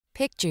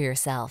Picture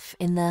yourself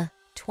in the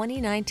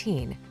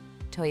 2019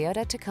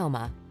 Toyota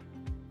Tacoma.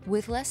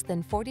 With less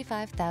than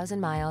 45,000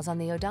 miles on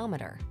the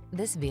odometer,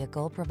 this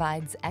vehicle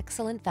provides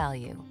excellent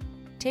value.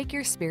 Take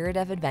your spirit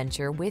of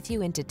adventure with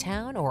you into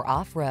town or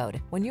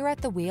off-road when you're at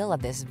the wheel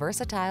of this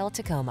versatile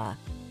Tacoma.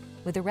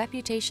 With a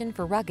reputation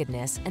for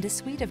ruggedness and a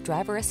suite of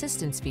driver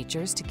assistance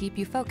features to keep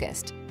you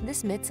focused,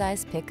 this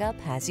midsize pickup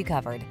has you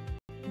covered.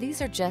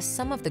 These are just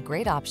some of the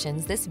great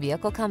options this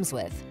vehicle comes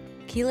with: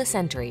 keyless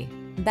entry,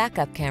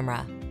 backup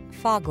camera,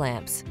 fog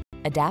lamps,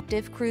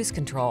 adaptive cruise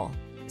control,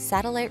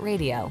 satellite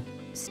radio,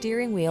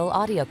 steering wheel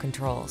audio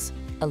controls,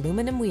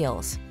 aluminum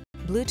wheels,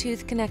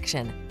 Bluetooth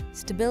connection,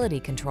 stability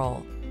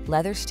control,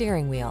 leather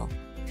steering wheel.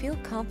 Feel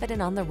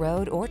confident on the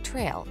road or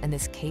trail in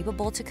this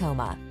capable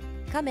Tacoma.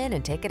 Come in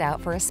and take it out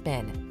for a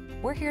spin.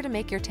 We're here to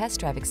make your test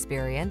drive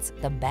experience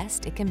the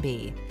best it can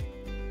be.